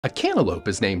A cantaloupe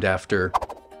is named after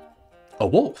a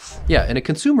wolf. Yeah, in a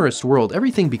consumerist world,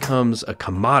 everything becomes a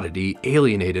commodity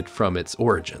alienated from its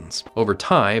origins. Over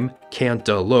time,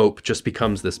 cantaloupe just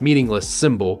becomes this meaningless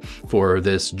symbol for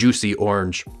this juicy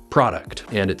orange product.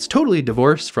 And it's totally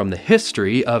divorced from the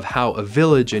history of how a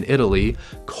village in Italy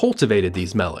cultivated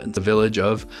these melons. The village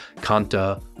of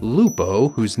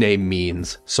Cantalupo, whose name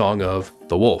means Song of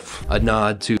the Wolf, a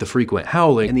nod to the frequent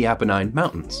howling in the Apennine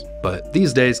mountains. But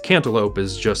these days, cantaloupe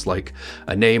is just like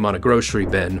a name on a grocery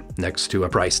bin next to a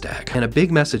price tag. And a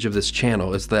big message of this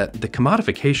channel is that the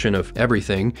commodification of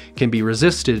everything can be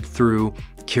resisted through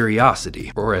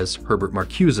curiosity, or as Herbert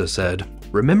Marcuse said,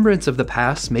 remembrance of the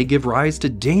past may give rise to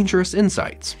dangerous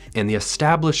insights, and the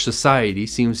established society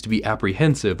seems to be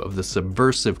apprehensive of the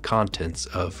subversive contents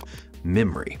of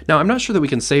memory. Now, I'm not sure that we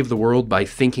can save the world by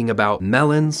thinking about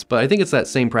melons, but I think it's that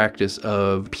same practice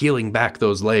of peeling back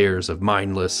those layers of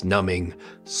mindless, numbing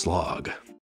slog.